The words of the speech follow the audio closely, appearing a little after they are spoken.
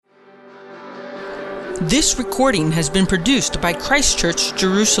This recording has been produced by Christ Church,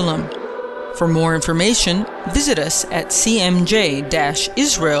 Jerusalem. For more information, visit us at cmj-israel.org.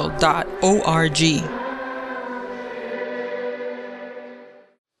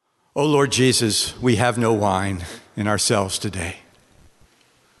 O Lord Jesus, we have no wine in ourselves today.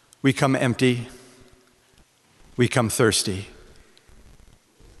 We come empty. We come thirsty.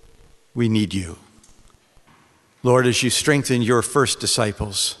 We need you. Lord, as you strengthen your first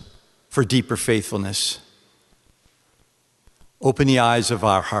disciples for deeper faithfulness, open the eyes of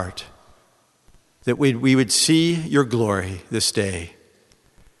our heart that we would see your glory this day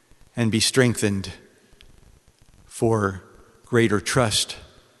and be strengthened for greater trust,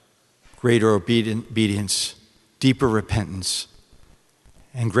 greater obedience, deeper repentance,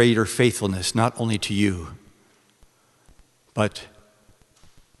 and greater faithfulness, not only to you, but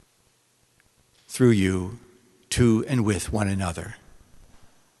through you, to and with one another.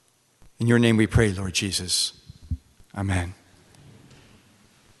 In your name we pray, Lord Jesus. Amen.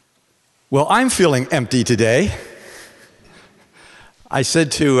 Well, I'm feeling empty today. I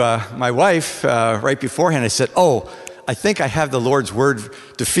said to my wife right beforehand, I said, I think I have the Lord's word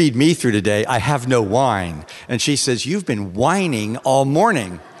to feed me through today. I have no wine. And she says, you've been whining all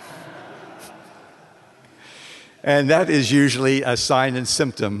morning. And that is usually a sign and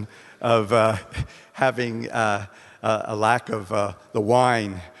symptom of having a lack of the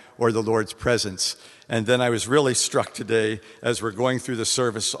wine or the Lord's presence. And then I was really struck today as we're going through the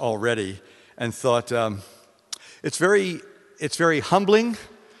service already and thought, it's very humbling,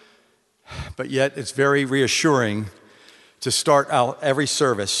 but yet it's very reassuring to start out every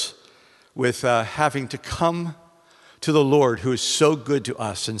service with having to come to the Lord who is so good to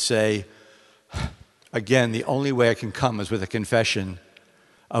us and say, again, the only way I can come is with a confession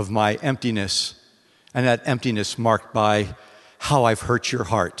of my emptiness, and that emptiness marked by how I've hurt your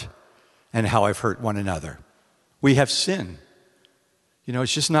heart and how I've hurt one another. We have sin. You know,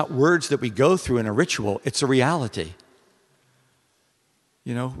 it's just not words that we go through in a ritual, it's a reality.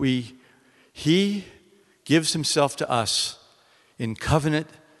 You know, He gives himself to us in covenant,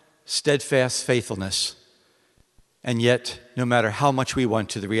 steadfast faithfulness. And yet, no matter how much we want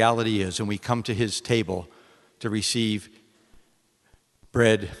to, the reality is when we come to his table to receive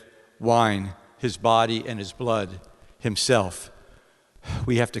bread, wine, his body and his blood himself,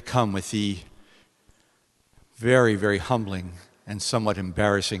 we have to come with the very, very humbling and somewhat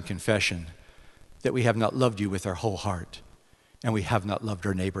embarrassing confession that we have not loved you with our whole heart, and we have not loved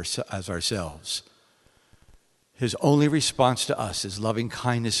our neighbor as ourselves. His only response to us is loving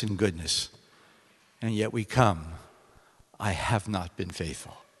kindness and goodness, and yet we come, I have not been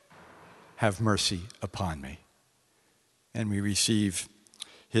faithful. Have mercy upon me. And we receive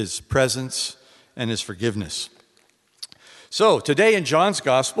his presence and his forgiveness. So today in John's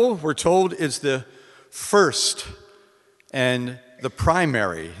gospel, we're told is the first and the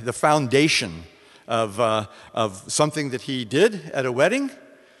primary, the foundation of something that he did at a wedding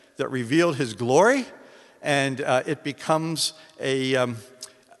that revealed his glory, and it becomes a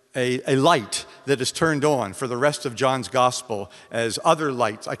light that is turned on for the rest of John's gospel as other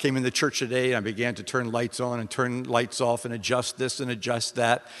lights. I came into church today and I began to turn lights on and turn lights off and adjust this and adjust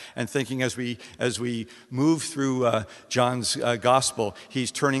that, and thinking as we move through John's gospel,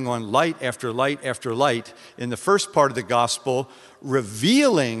 he's turning on light after light after light in the first part of the gospel,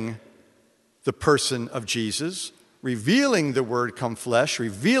 revealing the person of Jesus, revealing the Word come flesh,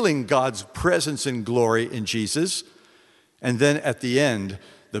 revealing God's presence and glory in Jesus, and then at the end,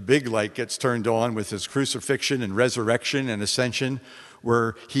 the big light gets turned on with his crucifixion and resurrection and ascension,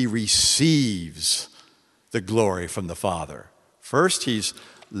 where he receives the glory from the Father. First, he's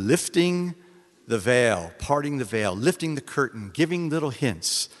lifting the veil, parting the veil, lifting the curtain, giving little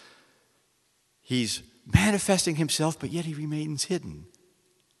hints. He's manifesting himself, but yet he remains hidden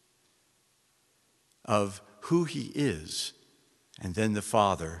of who he is. And then the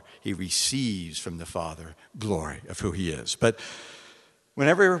Father, he receives from the Father glory of who he is. But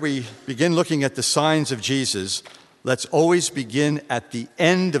whenever we begin looking at the signs of Jesus, let's always begin at the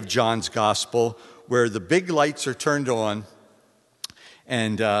end of John's gospel, where the big lights are turned on.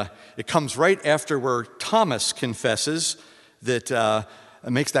 And it comes right after where Thomas confesses that,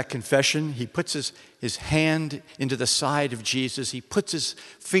 makes that confession. He puts his hand into the side of Jesus. He puts his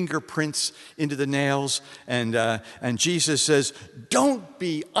fingerprints into the nails. And Jesus says, don't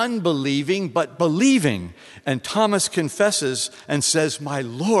be unbelieving, but believing. And Thomas confesses and says, my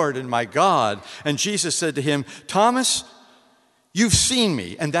Lord and my God. And Jesus said to him, Thomas, you've seen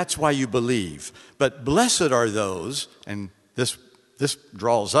me, and that's why you believe. But blessed are those, and this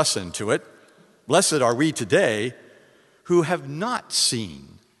draws us into it, blessed are we today who have not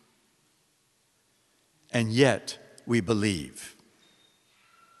seen and yet we believe.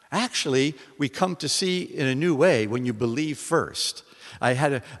 Actually, we come to see in a new way when you believe first. I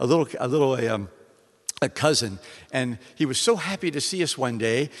had a cousin, and he was so happy to see us one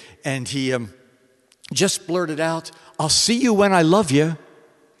day, and he just blurted out, "I'll see you when I love you."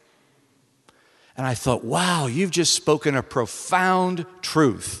 And I thought, wow, you've just spoken a profound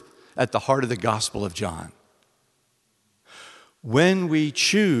truth at the heart of the Gospel of John. When we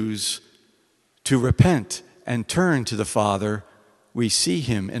choose to repent and turn to the Father, we see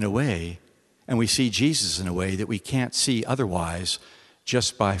him in a way, and we see Jesus in a way that we can't see otherwise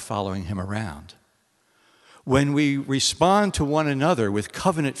just by following him around. When we respond to one another with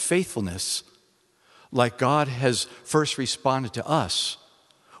covenant faithfulness, like God has first responded to us,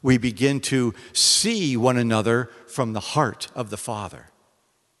 we begin to see one another from the heart of the Father.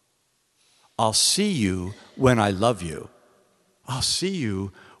 I'll see you when I love you. I'll see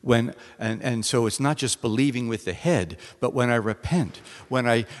you when, and so it's not just believing with the head, but when I repent, when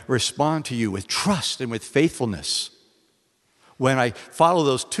I respond to you with trust and with faithfulness, when I follow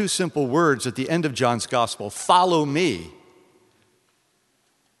those two simple words at the end of John's gospel, follow me,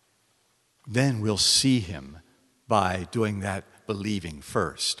 then we'll see him by doing that believing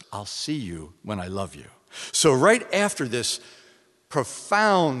first. I'll see you when I love you. So right after this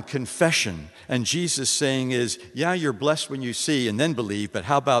profound confession, and Jesus saying is, yeah, you're blessed when you see and then believe, but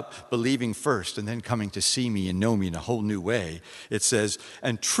how about believing first and then coming to see me and know me in a whole new way? It says,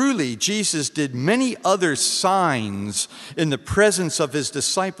 and truly Jesus did many other signs in the presence of his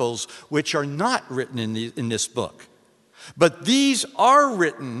disciples, which are not written in this book. But these are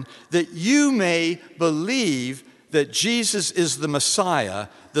written that you may believe that Jesus is the Messiah,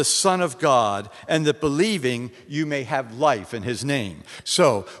 the Son of God, and that believing you may have life in his name.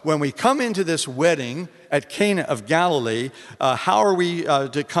 So when we come into this wedding at Cana of Galilee, how are we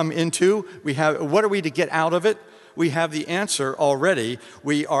to come into? What are we to get out of it? We have the answer already.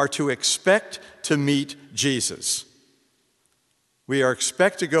 We are to expect to meet Jesus. We are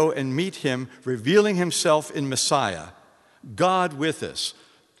expect to go and meet him, revealing himself in Messiah, God with us.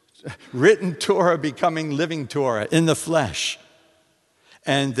 Written Torah becoming living Torah in the flesh.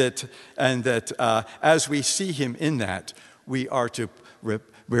 And that as we see him in that, we are to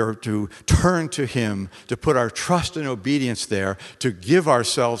turn to him, to put our trust and obedience there, to give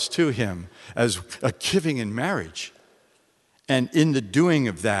ourselves to him as a giving in marriage. And in the doing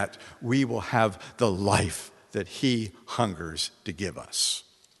of that, we will have the life that he hungers to give us.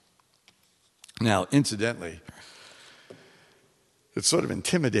 Now, incidentally, it's sort of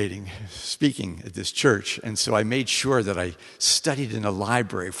intimidating speaking at this church, and so I made sure that I studied in a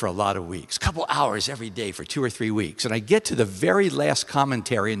library for a lot of weeks, a couple hours every day for 2 or 3 weeks. And I get to the very last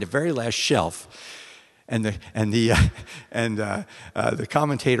commentary in the very last shelf, and the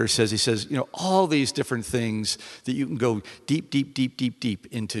commentator says, you know, all these different things that you can go deep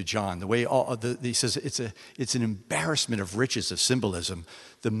into John. The way he says it's an embarrassment of riches of symbolism.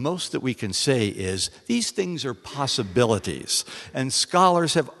 The most that we can say is these things are possibilities, and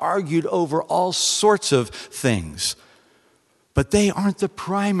scholars have argued over all sorts of things, but they aren't the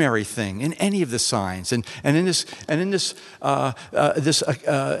primary thing in any of the signs. And in this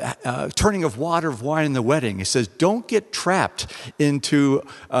turning of water of wine in the wedding, it says, don't get trapped into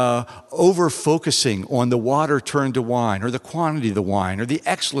over-focusing on the water turned to wine, or the quantity of the wine, or the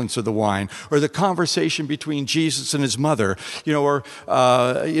excellence of the wine, or the conversation between Jesus and his mother, or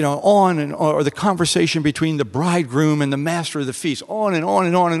the conversation between the bridegroom and the master of the feast, on and on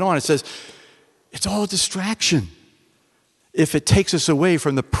and on and on. It says, it's all a distraction if it takes us away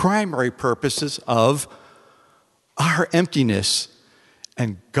from the primary purposes of our emptiness.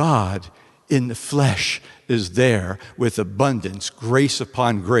 And God in the flesh is there with abundance, grace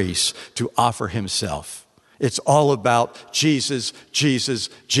upon grace, to offer himself. It's all about Jesus, Jesus,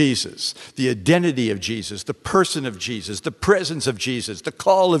 Jesus. The identity of Jesus, the person of Jesus, the presence of Jesus, the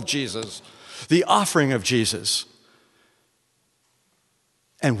call of Jesus, the offering of Jesus.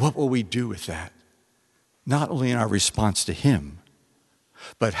 And what will we do with that? Not only in our response to him,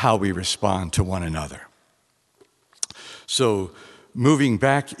 but how we respond to one another. So, moving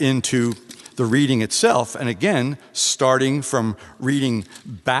back into the reading itself, and again, starting from reading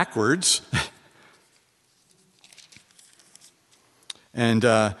backwards, and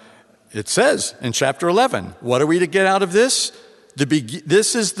it says in chapter 11, what are we to get out of this?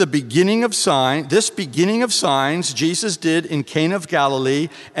 This is the beginning of signs. This beginning of signs Jesus did in Cana of Galilee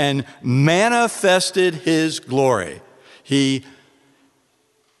and manifested his glory. He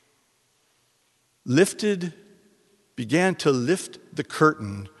began to lift the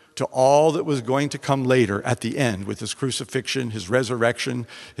curtain to all that was going to come later at the end with his crucifixion, his resurrection,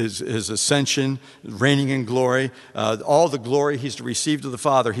 his ascension, reigning in glory, all the glory he's to receive to the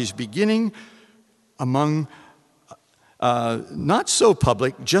Father. He's beginning among, not so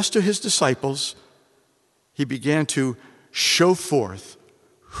public, just to his disciples. He began to show forth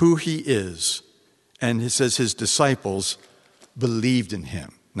who he is. And it says his disciples believed in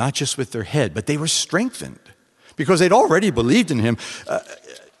him, not just with their head, but they were strengthened because they'd already believed in him.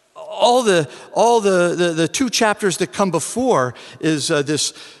 All the 2 chapters that come before is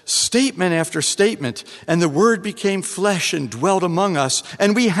this statement after statement. And the Word became flesh and dwelt among us,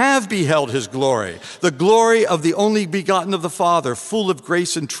 and we have beheld his glory, the glory of the only begotten of the Father, full of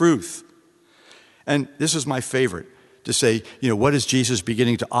grace and truth. And this is my favorite, to say, what is Jesus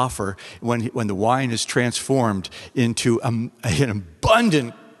beginning to offer when the wine is transformed into an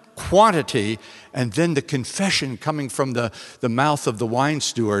abundant quantity, and then the confession coming from the mouth of the wine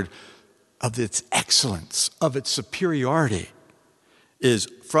steward of its excellence, of its superiority, is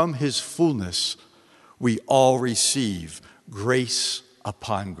from his fullness we all receive grace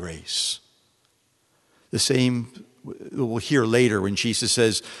upon grace. The same we'll hear later when Jesus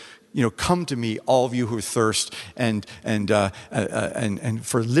says, come to me, all of you who thirst and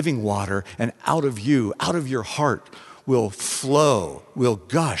for living water, and out of your heart will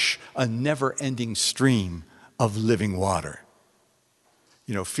gush a never-ending stream of living water.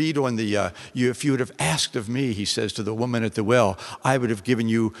 Feed on if you would have asked of me, he says to the woman at the well, I would have given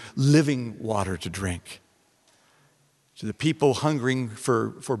you living water to drink. To the people hungering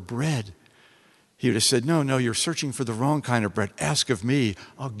for bread, he would have said, no, you're searching for the wrong kind of bread. Ask of me,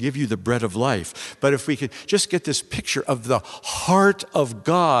 I'll give you the bread of life. But if we could just get this picture of the heart of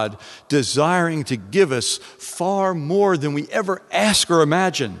God desiring to give us far more than we ever ask or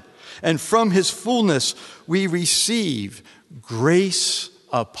imagine. And from his fullness, we receive grace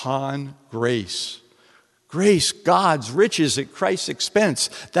upon grace. Grace, God's riches at Christ's expense.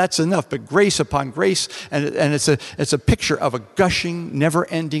 That's enough. But grace upon grace, and it's a picture of a gushing,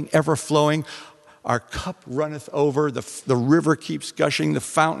 never-ending, ever-flowing. Our cup runneth over. The river keeps gushing. The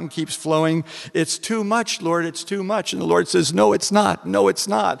fountain keeps flowing. It's too much, Lord. It's too much. And the Lord says, no, it's not. No, it's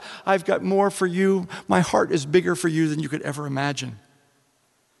not. I've got more for you. My heart is bigger for you than you could ever imagine.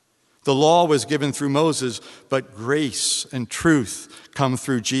 The law was given through Moses, but grace and truth come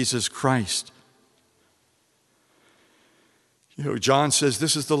through Jesus Christ. John says,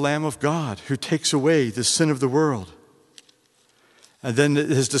 this is the Lamb of God who takes away the sin of the world. And then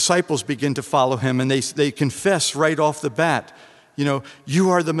his disciples begin to follow him, and they confess right off the bat, you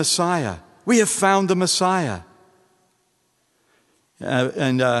are the Messiah. We have found the Messiah.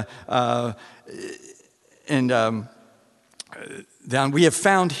 Then we have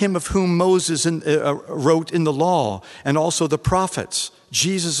found him of whom Moses wrote in the law, and also the prophets,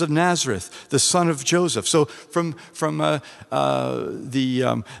 Jesus of Nazareth, the son of Joseph. So from the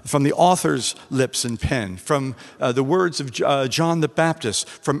author's lips and pen, from the words of John the Baptist,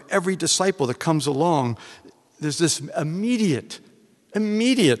 from every disciple that comes along, there's this immediate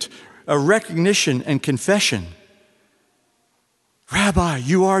recognition and confession. Rabbi,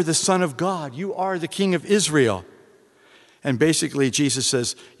 you are the Son of God. You are the King of Israel. And basically, Jesus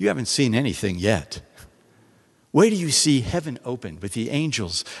says, you haven't seen anything yet. Wait till you see heaven opened with the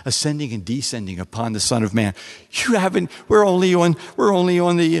angels ascending and descending upon the Son of Man. You haven't, we're only on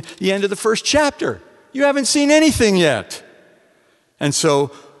the end of the first chapter. You haven't seen anything yet. And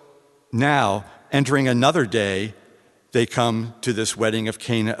so now, entering another day, they come to this wedding of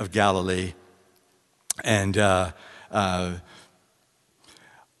Cana of Galilee. And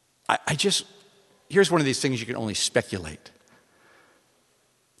here's one of these things you can only speculate.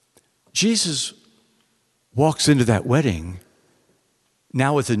 Jesus walks into that wedding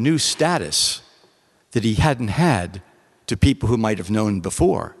now with a new status that he hadn't had to people who might have known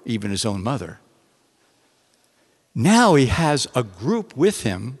before, even his own mother. Now he has a group with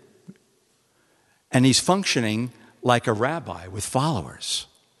him, and he's functioning like a rabbi with followers.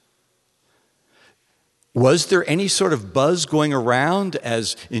 Was there any sort of buzz going around,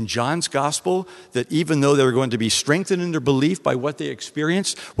 as in John's gospel, that even though they were going to be strengthened in their belief by what they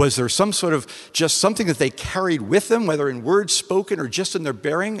experienced, was there some sort of just something that they carried with them, whether in words spoken or just in their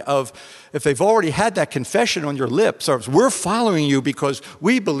bearing of, if they've already had that confession on your lips, or we're following you because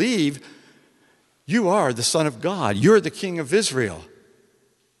we believe you are the Son of God, you're the King of Israel.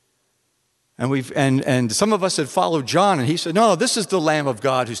 And some of us had followed John, and he said, no, this is the Lamb of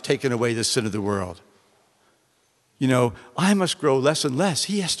God who's taken away the sin of the world. I must grow less and less.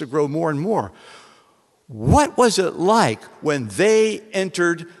 He has to grow more and more. What was it like when they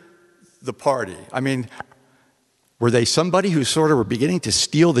entered the party? I mean, Were they somebody who sort of were beginning to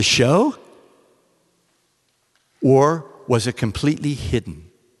steal the show? Or was it completely hidden?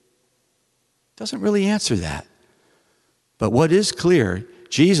 Doesn't really answer that. But what is clear,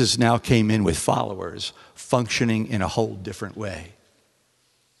 Jesus now came in with followers functioning in a whole different way.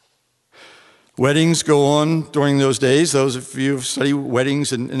 Weddings go on during those days. Those of you who study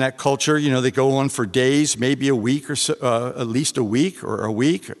weddings in that culture, they go on for days, maybe a week or so, at least a week, or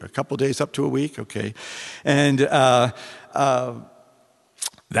a couple days up to a week, okay. And that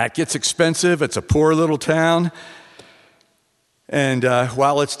gets expensive. It's a poor little town. And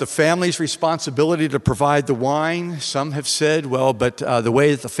while it's the family's responsibility to provide the wine, some have said, but the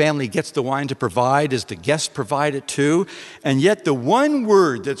way that the family gets the wine to provide is the guests provide it too. And yet the one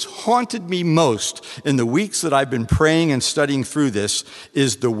word that's haunted me most in the weeks that I've been praying and studying through this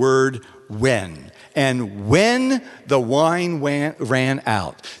is the word when. And when the wine ran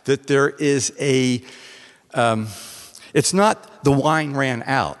out, that there is it's not the wine ran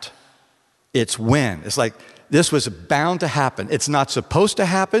out, it's when. It's like, this was bound to happen. It's not supposed to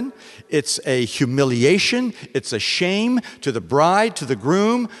happen. It's a humiliation. It's a shame to the bride, to the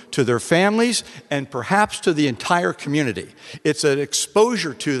groom, to their families, and perhaps to the entire community. It's an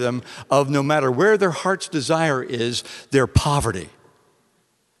exposure to them of no matter where their heart's desire is, their poverty.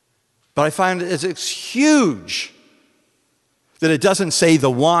 But I find it's huge that it doesn't say the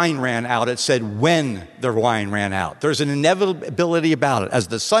wine ran out, it said when the wine ran out. There's an inevitability about it. As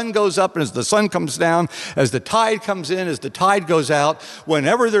the sun goes up and as the sun comes down, as the tide comes in, as the tide goes out,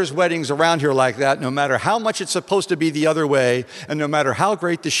 whenever there's weddings around here like that, no matter how much it's supposed to be the other way, and no matter how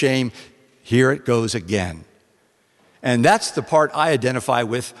great the shame, here it goes again. And that's the part I identify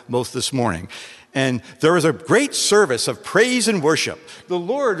with most this morning. And there is a great service of praise and worship. The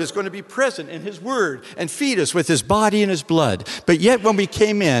Lord is going to be present in His Word and feed us with His body and His blood. But yet when we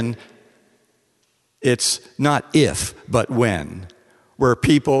came in, it's not if, but when. We're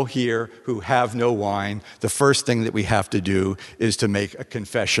people here who have no wine. The first thing that we have to do is to make a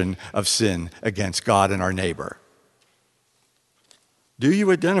confession of sin against God and our neighbor. Do you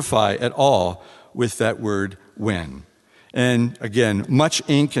identify at all with that word when? And again, much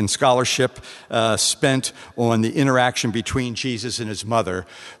ink and scholarship spent on the interaction between Jesus and His mother.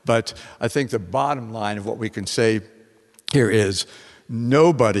 But I think the bottom line of what we can say here is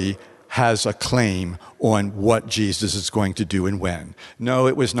nobody has a claim on what Jesus is going to do and when. No,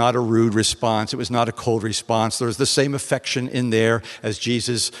 it was not a rude response. It was not a cold response. There was the same affection in there as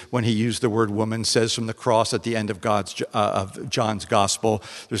Jesus, when He used the word woman, says from the cross at the end of John's gospel.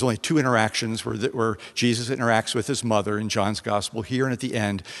 There's only two interactions where Jesus interacts with His mother in John's gospel, here and at the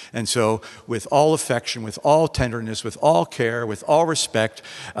end. And so with all affection, with all tenderness, with all care, with all respect,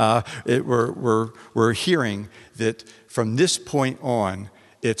 we're hearing that from this point on,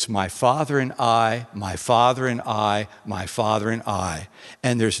 it's my Father and I, my Father and I, my Father and I.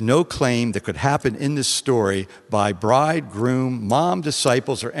 And there's no claim that could happen in this story by bride, groom, mom,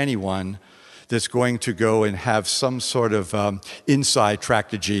 disciples, or anyone that's going to go and have some sort of inside track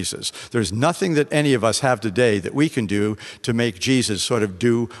to Jesus. There's nothing that any of us have today that we can do to make Jesus sort of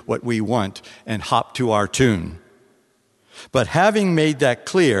do what we want and hop to our tune. But having made that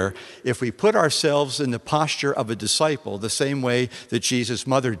clear, if we put ourselves in the posture of a disciple, the same way that Jesus'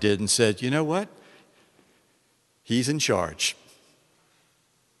 mother did and said, you know what? He's in charge.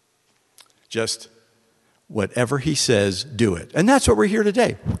 Just whatever He says, do it. And that's what we're here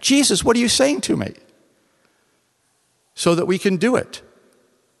today. Jesus, what are you saying to me? So that we can do it.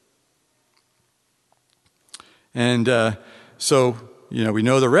 And so, we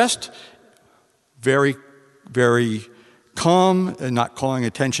know the rest. Very, very calm and not calling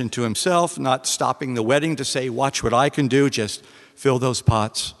attention to himself, not stopping the wedding to say, watch what I can do, just fill those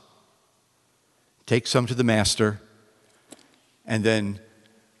pots, take some to the master, and then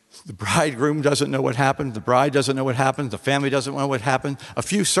the bridegroom doesn't know what happened, the bride doesn't know what happened, the family doesn't know what happened, a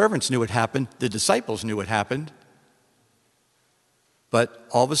few servants knew what happened, the disciples knew what happened, but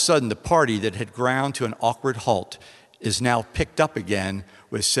all of a sudden the party that had ground to an awkward halt is now picked up again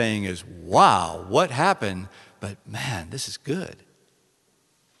with saying is, wow, what happened? But man, this is good.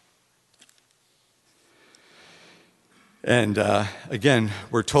 And again,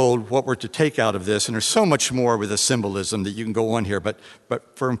 we're told what we're to take out of this, and there's so much more with the symbolism that you can go on here, but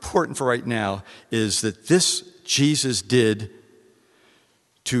for important for right now is that this Jesus did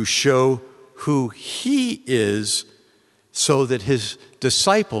to show who He is so that His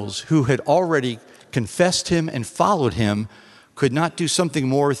disciples who had already confessed Him and followed Him could not do something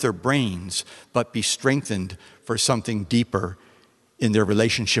more with their brains, but be strengthened for something deeper in their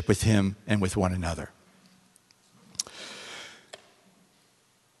relationship with Him and with one another.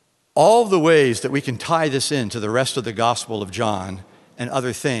 all the ways that we can tie this into the rest of the Gospel of John and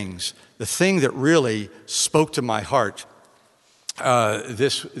other things, the thing that really spoke to my heart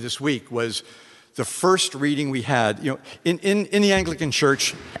this week was the first reading we had. You know, in the Anglican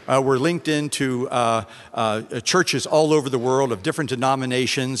Church, we're linked into churches all over the world of different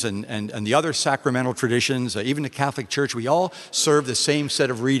denominations and the other sacramental traditions. Even the Catholic Church, we all serve the same set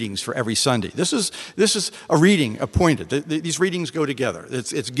of readings for every Sunday. This is a reading appointed. These readings go together.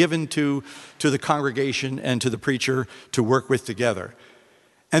 It's given to the congregation and to the preacher to work with together.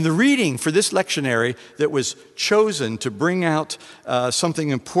 And the reading for this lectionary that was chosen to bring out something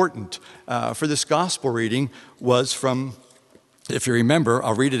important for this gospel reading was from, if you remember,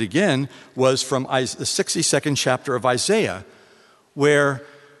 I'll read it again, was from the 62nd chapter of Isaiah, where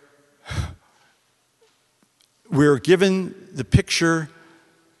we're given the picture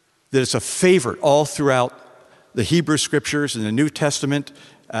that it's a favorite all throughout the Hebrew Scriptures and the New Testament,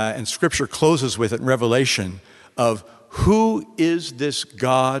 and Scripture closes with it in Revelation, of who is this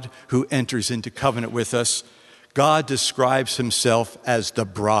God who enters into covenant with us? God describes himself as the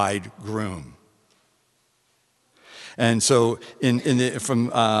bridegroom. And so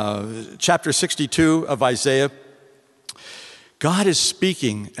from chapter 62 of Isaiah, God is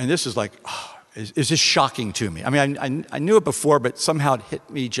speaking, and this is like, is this shocking to me? I mean, I knew it before, but somehow it hit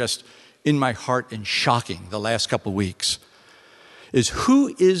me just in my heart and shocking the last couple of weeks. Is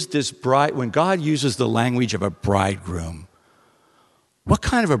who is this bride, when God uses the language of a bridegroom, what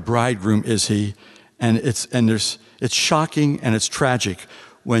kind of a bridegroom is he? And it's shocking and it's tragic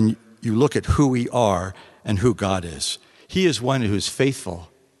when you look at who we are and who God is. He is one who is faithful,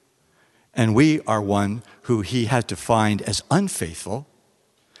 and we are one who he had to find as unfaithful,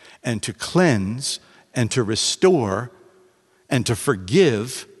 and to cleanse and to restore and to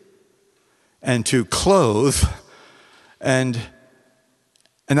forgive and to clothe, and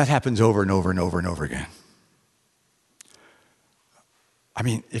that happens over and over and over and over again. I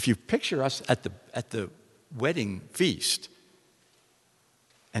mean, if you picture us at the wedding feast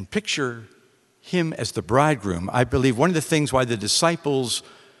and picture him as the bridegroom, I believe one of the things why the disciples,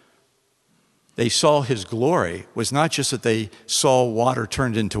 they saw his glory was not just that they saw water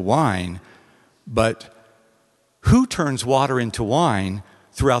turned into wine, but who turns water into wine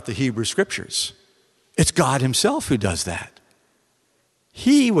throughout the Hebrew Scriptures? It's God himself who does that.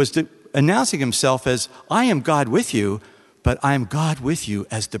 He was announcing himself as, I am God with you, but I am God with you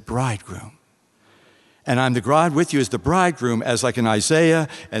as the bridegroom. And I'm the God with you as the bridegroom, as like in Isaiah,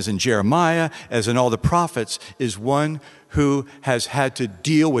 as in Jeremiah, as in all the prophets, is one who has had to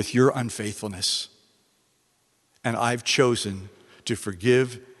deal with your unfaithfulness. And I've chosen to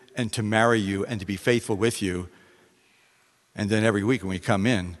forgive and to marry you and to be faithful with you. And then every week when we come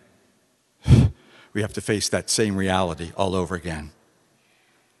in, we have to face that same reality all over again.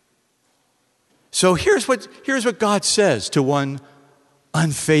 So here's what God says to one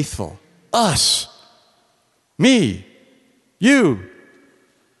unfaithful. Us. Me. You.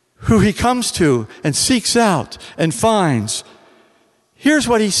 Who he comes to and seeks out and finds. Here's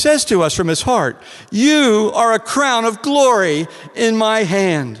what he says to us from his heart. You are a crown of glory in my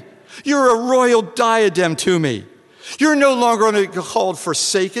hand. You're a royal diadem to me. You're no longer going to be called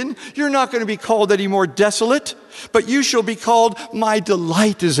forsaken. You're not going to be called any more desolate. But you shall be called, my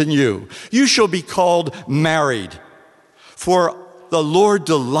delight is in you. You shall be called married. For the Lord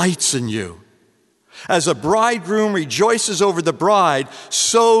delights in you. As a bridegroom rejoices over the bride,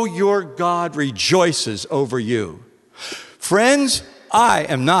 so your God rejoices over you. Friends, I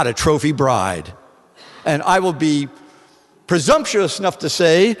am not a trophy bride. And I will be presumptuous enough to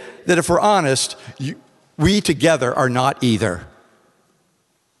say that if we're honest, we together are not either.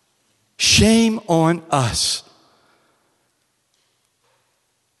 Shame on us.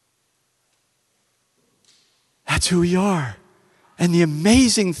 That's who we are. And the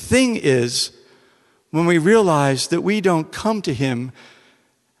amazing thing is when we realize that we don't come to him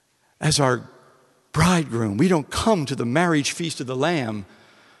as our bridegroom. We don't come to the marriage feast of the Lamb.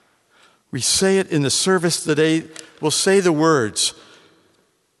 We say it in the service today. We'll say the words,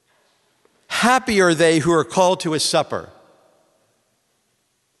 happy are they who are called to his supper.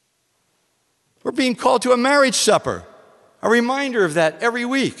 We're being called to a marriage supper. A reminder of that every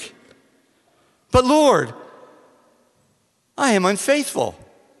week. But Lord, I am unfaithful.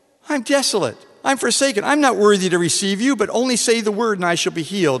 I'm desolate. I'm forsaken. I'm not worthy to receive you, but only say the word and I shall be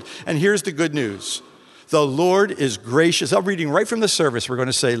healed. And here's the good news. The Lord is gracious. I'm reading right from the service we're going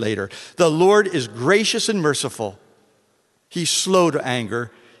to say later. The Lord is gracious and merciful. He's slow to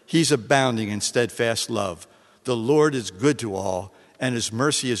anger. He's abounding in steadfast love. The Lord is good to all, and his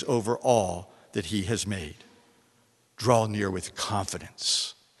mercy is over all that he has made. Draw near with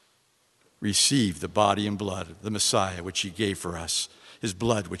confidence receive the body and blood of the Messiah, which he gave for us, his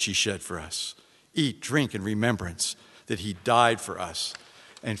blood, which he shed for us. Eat, drink in remembrance that he died for us,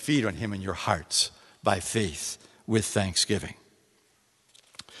 and feed on him in your hearts by faith with thanksgiving.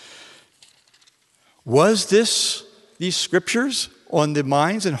 Was these scriptures on the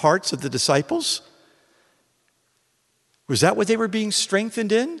minds and hearts of the disciples? Was that what they were being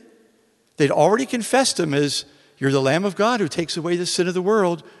strengthened in? They'd already confessed him as, you're the Lamb of God who takes away the sin of the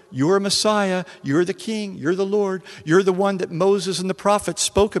world. You're a Messiah. You're the King. You're the Lord. You're the one that Moses and the prophets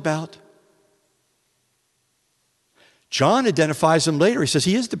spoke about. John identifies him later. He says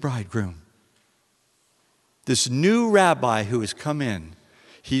he is the bridegroom. This new rabbi who has come in,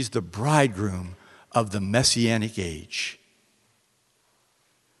 he's the bridegroom of the Messianic age.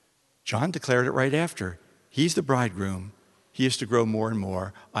 John declared it right after. He's the bridegroom. He is to grow more and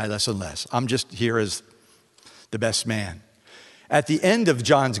more, I less and less. I'm just here as the best man. At the end of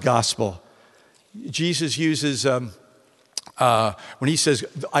John's gospel, Jesus uses, when he says,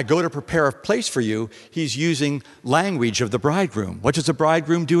 I go to prepare a place for you, he's using language of the bridegroom. What does a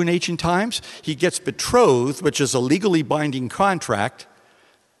bridegroom do in ancient times? He gets betrothed, which is a legally binding contract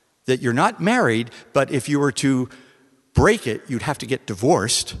that you're not married, but if you were to break it, you'd have to get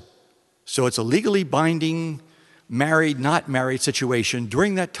divorced. So it's a legally binding, married, not married situation.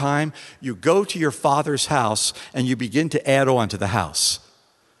 During that time, you go to your father's house and you begin to add on to the house.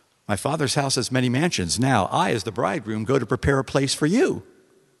 My father's house has many mansions. Now, I, as the bridegroom, go to prepare a place for you,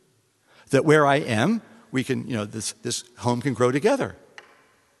 that where I am, we can, this home can grow together.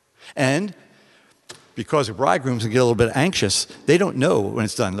 And because the bridegrooms can get a little bit anxious, they don't know when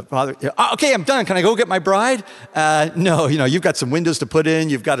it's done. The father, okay, I'm done. Can I go get my bride? No, you've got some windows to put in.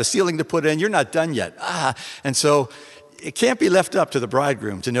 You've got a ceiling to put in. You're not done yet. And so it can't be left up to the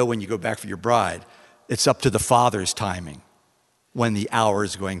bridegroom to know when you go back for your bride. It's up to the father's timing when the hour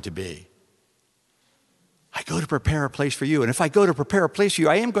is going to be. I go to prepare a place for you. And if I go to prepare a place for you,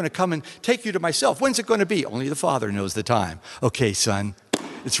 I am going to come and take you to myself. When's it going to be? Only the father knows the time. Okay, son,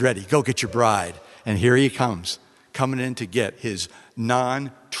 it's ready. Go get your bride. And here he comes, coming in to get his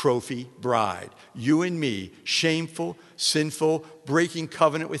non-trophy bride. You and me, shameful, sinful, breaking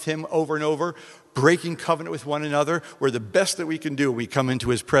covenant with him over and over, breaking covenant with one another, where the best that we can do when we come into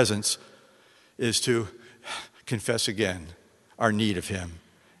his presence is to confess again our need of him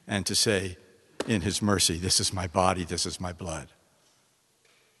and to say in his mercy, this is my body, this is my blood.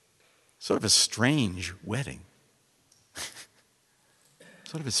 Sort of a strange wedding.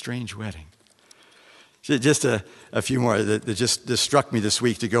 Sort of a strange wedding. Just a few more that just struck me this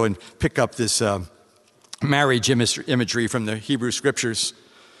week to go and pick up this marriage imagery from the Hebrew Scriptures.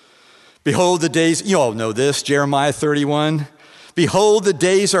 Behold the days, you all know this, Jeremiah 31. Behold, the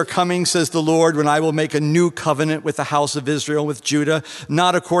days are coming, says the Lord, when I will make a new covenant with the house of Israel, with Judah,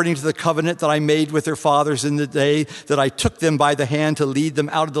 not according to the covenant that I made with their fathers in the day that I took them by the hand to lead them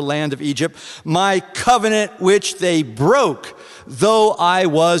out of the land of Egypt. My covenant which they broke, though I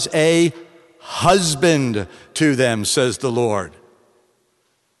was a husband to them, says the Lord.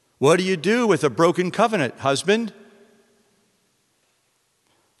 What do you do with a broken covenant, husband?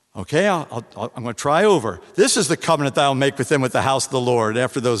 Okay, I'm going to try over. This is the covenant that I'll make with them with the house of the Lord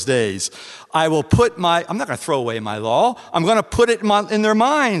after those days. I will put I'm not going to throw away my law. I'm going to put it in their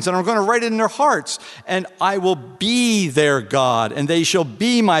minds, and I'm going to write it in their hearts. And I will be their God, and they shall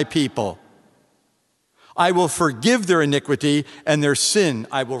be my people. I will forgive their iniquity, and their sin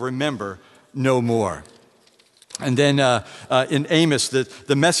I will remember no more. And then in Amos,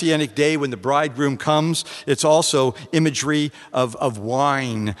 the Messianic day when the bridegroom comes, it's also imagery of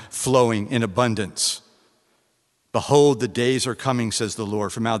wine flowing in abundance. Behold, the days are coming, says the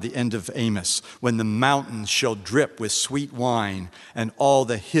Lord, from out the end of Amos, when the mountains shall drip with sweet wine, and all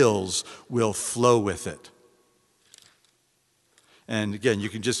the hills will flow with it. And again, you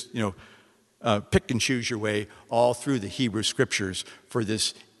can just, pick and choose your way all through the Hebrew Scriptures for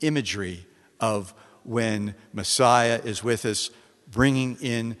this imagery of when Messiah is with us, bringing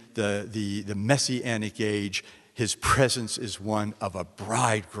in the Messianic age. His presence is one of a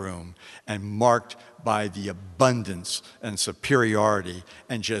bridegroom and marked by the abundance and superiority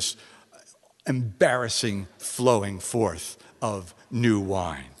and just embarrassing flowing forth of new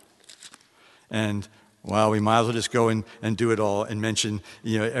wine. And well, we might as well just go and do it all and mention,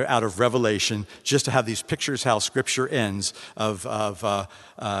 out of Revelation, just to have these pictures how Scripture ends because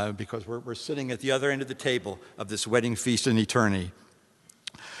we're sitting at the other end of the table of this wedding feast in eternity.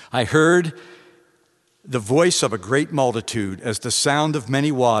 I heard the voice of a great multitude as the sound of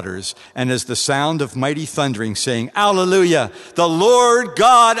many waters and as the sound of mighty thundering, saying, Alleluia, the Lord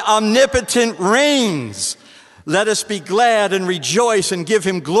God omnipotent reigns. Let us be glad and rejoice and give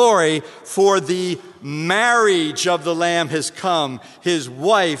him glory, for the marriage of the Lamb has come. His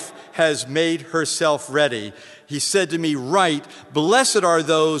wife has made herself ready. He said to me, write, blessed are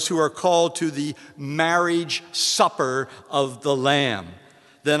those who are called to the marriage supper of the Lamb.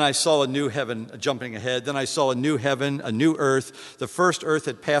 Then I saw a new heaven, jumping ahead, then I saw a new heaven, a new earth. The first earth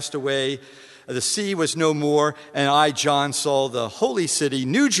had passed away. The sea was no more, and I, John, saw the holy city,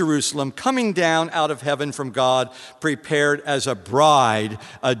 New Jerusalem, coming down out of heaven from God, prepared as a bride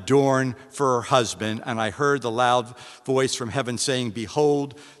adorned for her husband. And I heard the loud voice from heaven saying,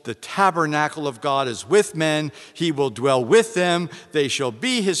 behold, the tabernacle of God is with men. He will dwell with them. They shall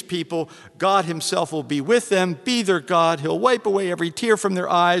be his people. God himself will be with them, be their God. He'll wipe away every tear from their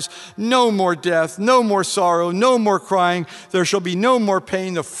eyes. No more death, no more sorrow, no more crying. There shall be no more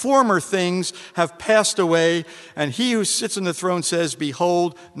pain. The former things have passed away. And he who sits on the throne says,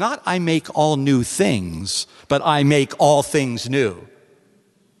 behold, not I make all new things, but I make all things new.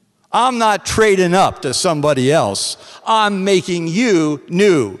 I'm not trading up to somebody else. I'm making you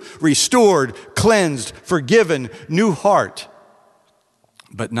new, restored, cleansed, forgiven, new heart.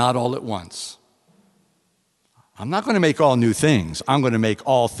 But not all at once. I'm not going to make all new things. I'm going to make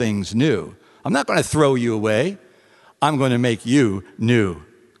all things new. I'm not going to throw you away. I'm going to make you new.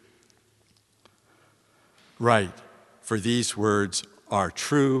 Right, for these words are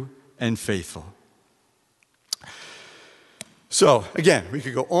true and faithful. So, again, we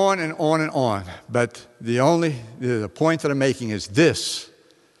could go on and on and on, but the point that I'm making is this: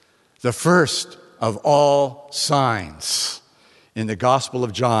 the first of all signs in the Gospel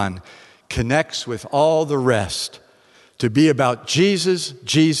of John connects with all the rest to be about Jesus,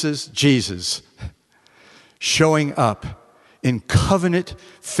 Jesus, Jesus, showing up in covenant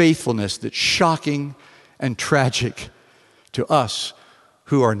faithfulness that's shocking and tragic to us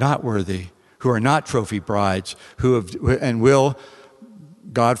who are not worthy, who are not trophy brides, who have and will,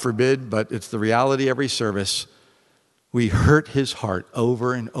 God forbid, but it's the reality every service, we hurt his heart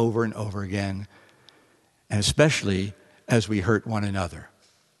over and over and over again, and especially as we hurt one another.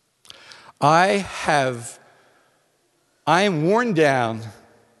 I am worn down,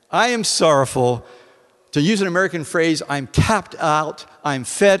 I am sorrowful. To use an American phrase, I'm tapped out, I'm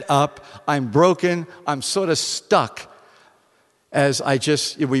fed up, I'm broken, I'm sort of stuck as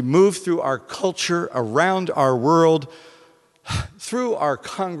we move through our culture, around our world, through our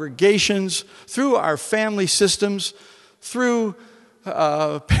congregations, through our family systems, through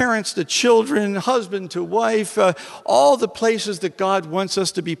parents to children, husband to wife, all the places that God wants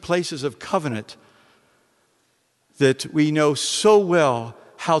us to be places of covenant, that we know so well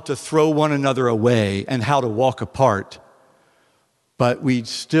how to throw one another away and how to walk apart. But we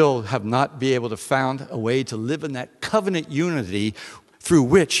still have not been able to find a way to live in that covenant unity through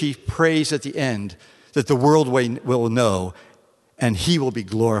which he prays at the end that the world will know and he will be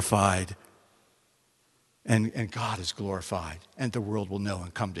glorified and God is glorified and the world will know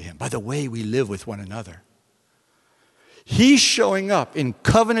and come to him by the way we live with one another. He's showing up in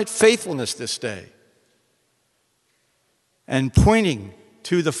covenant faithfulness this day and pointing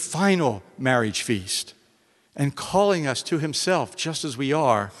to the final marriage feast and calling us to himself just as we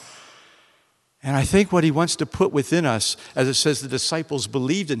are. And I think what he wants to put within us, as it says the disciples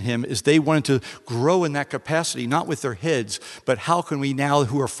believed in him, is they wanted to grow in that capacity, not with their heads, but how can we now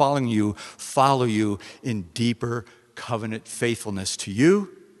who are following you, follow you in deeper covenant faithfulness to you?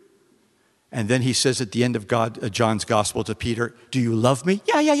 And then he says at the end of John's gospel to Peter, do you love me?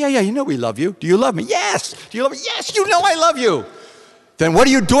 Yeah, you know we love you. Do you love me? Yes. Do you love me? Yes, you know I love you. Then what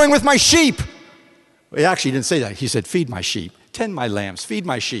are you doing with my sheep? He actually didn't say that. He said, feed my sheep, tend my lambs, feed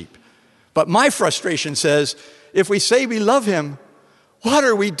my sheep. But my frustration says, if we say we love him, what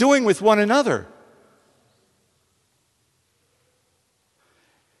are we doing with one another?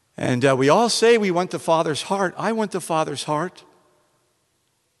 And we all say we want the Father's heart. I want the Father's heart.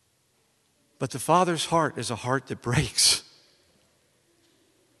 But the Father's heart is a heart that breaks.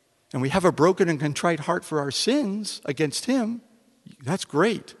 And we have a broken and contrite heart for our sins against him. That's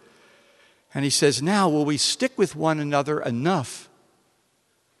great. And he says, now will we stick with one another enough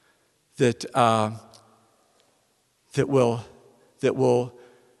that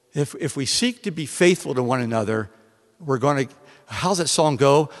if we seek to be faithful to one another, we're going to, how's that song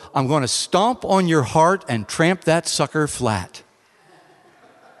go? I'm going to stomp on your heart and tramp that sucker flat.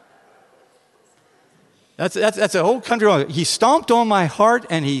 That's a whole country song. He stomped on my heart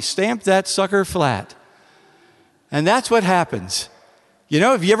and he stamped that sucker flat. And that's what happens. You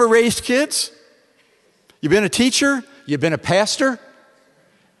know, have you ever raised kids? You've been a teacher? You've been a pastor?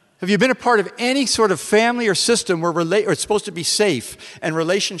 Have you been a part of any sort of family or system where it's supposed to be safe and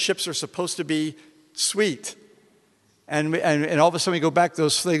relationships are supposed to be sweet? And all of a sudden we go back to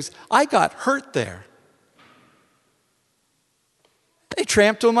those things. I got hurt there. They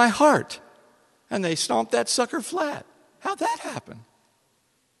tramped on my heart, and they stomped that sucker flat. How'd that happen?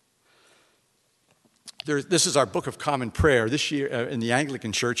 This is our Book of Common Prayer this year in the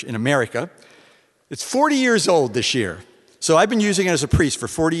Anglican Church in America. It's 40 years old this year. So I've been using it as a priest for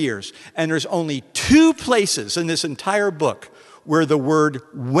 40 years. And there's only 2 places in this entire book where the word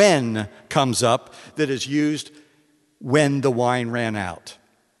when comes up that is used when the wine ran out.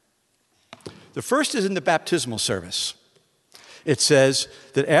 The first is in the baptismal service. It says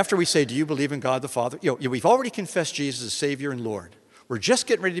that after we say, do you believe in God the Father? We've already confessed Jesus as Savior and Lord. We're just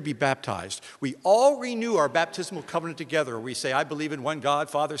getting ready to be baptized. We all renew our baptismal covenant together. We say, I believe in one God,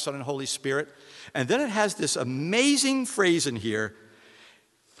 Father, Son, and Holy Spirit. And then it has this amazing phrase in here.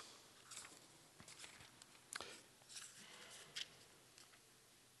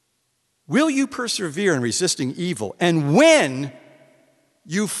 Will you persevere in resisting evil? And when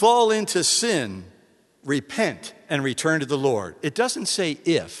you fall into sin, repent and return to the Lord. It doesn't say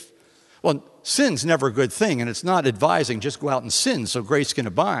if. Well, sin's never a good thing, and it's not advising just go out and sin so grace can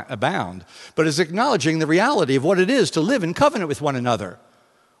abound, but it's acknowledging the reality of what it is to live in covenant with one another.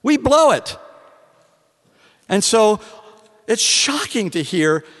 We blow it. And so it's shocking to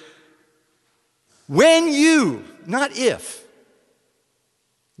hear when you, not if,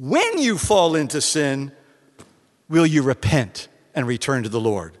 when you fall into sin, will you repent and return to the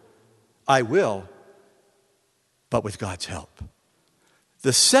Lord? I will, but with God's help.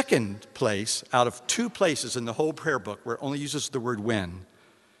 The second place, out of 2 places in the whole prayer book where it only uses the word when,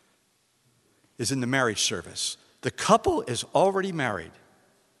 is in the marriage service. The couple is already married.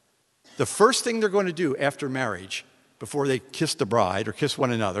 The first thing they're going to do after marriage, before they kiss the bride or kiss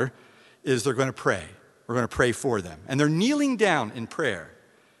one another, is they're going to pray. We're going to pray for them. And they're kneeling down in prayer.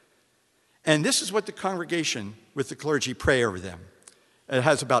 And this is what the congregation with the clergy pray over them. It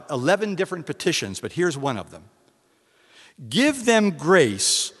has about 11 different petitions, but here's one of them. Give them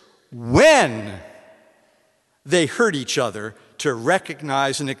grace when they hurt each other to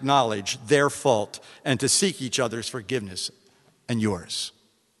recognize and acknowledge their fault and to seek each other's forgiveness and yours.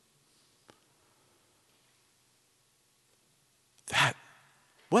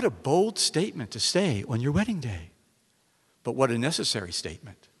 What a bold statement to say on your wedding day, but what a necessary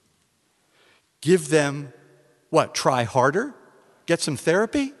statement. Give them what? Try harder? Get some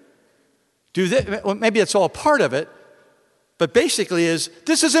therapy? Do that? Well, maybe it's all part of it. But basically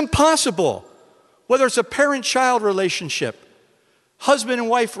this is impossible. Whether it's a parent-child relationship, husband and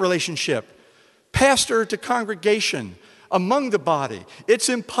wife relationship, pastor to congregation, among the body, it's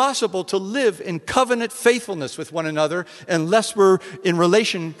impossible to live in covenant faithfulness with one another unless we're in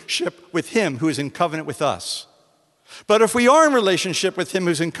relationship with Him who is in covenant with us. But if we are in relationship with Him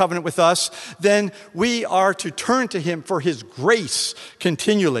who's in covenant with us, then we are to turn to Him for His grace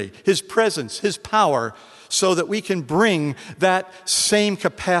continually, His presence, His power, so that we can bring that same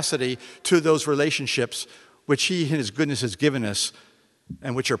capacity to those relationships which He in His goodness has given us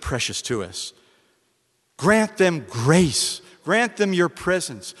and which are precious to us. Grant them grace. Grant them your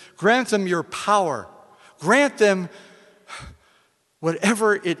presence. Grant them your power. Grant them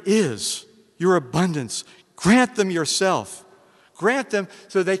whatever it is, your abundance. Grant them yourself. Grant them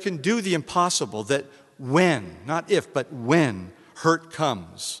so they can do the impossible, that when, not if, but when hurt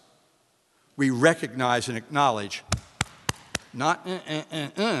comes, we recognize and acknowledge, not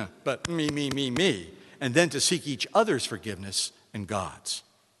but me, and then to seek each other's forgiveness and God's.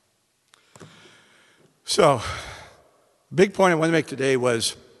 So, the big point I want to make today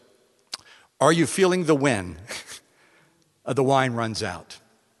was, are you feeling the when the wine runs out?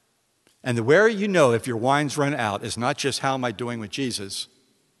 And the where you know if your wine's run out is not just how am I doing with Jesus,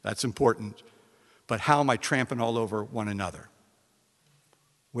 that's important, but how am I tramping all over one another?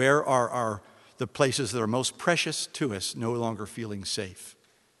 Where are the places that are most precious to us no longer feeling safe?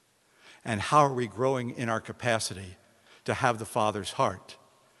 And how are we growing in our capacity to have the Father's heart,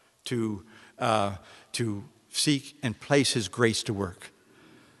 to seek and place His grace to work?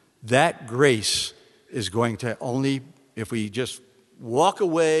 That grace is going to only, if we just walk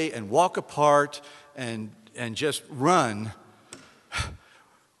away and walk apart and just run,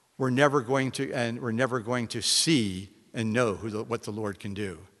 we're never going to see and know what the Lord can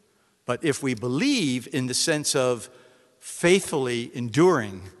do. But if we believe in the sense of faithfully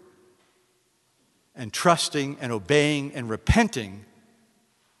enduring and trusting and obeying and repenting,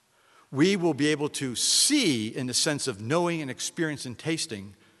 we will be able to see, in the sense of knowing and experiencing and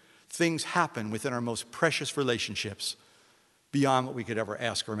tasting, things happen within our most precious relationships beyond what we could ever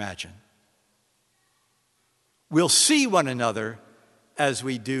ask or imagine. We'll see one another as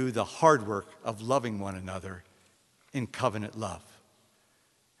we do the hard work of loving one another in covenant love.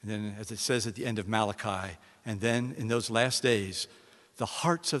 And then, as it says at the end of Malachi, and then in those last days, the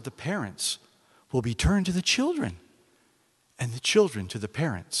hearts of the parents will be turned to the children, and the children to the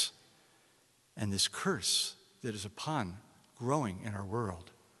parents. And this curse that is upon growing in our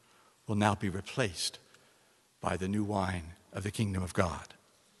world will now be replaced by the new wine of the kingdom of God.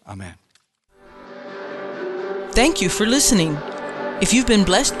 Amen. Thank you for listening. If you've been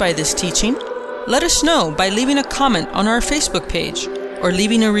blessed by this teaching, let us know by leaving a comment on our Facebook page or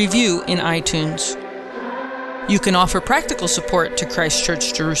leaving a review in iTunes. You can offer practical support to Christ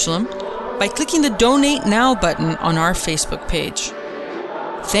Church Jerusalem by clicking the Donate Now button on our Facebook page.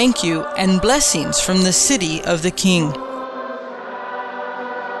 Thank you and blessings from the City of the King.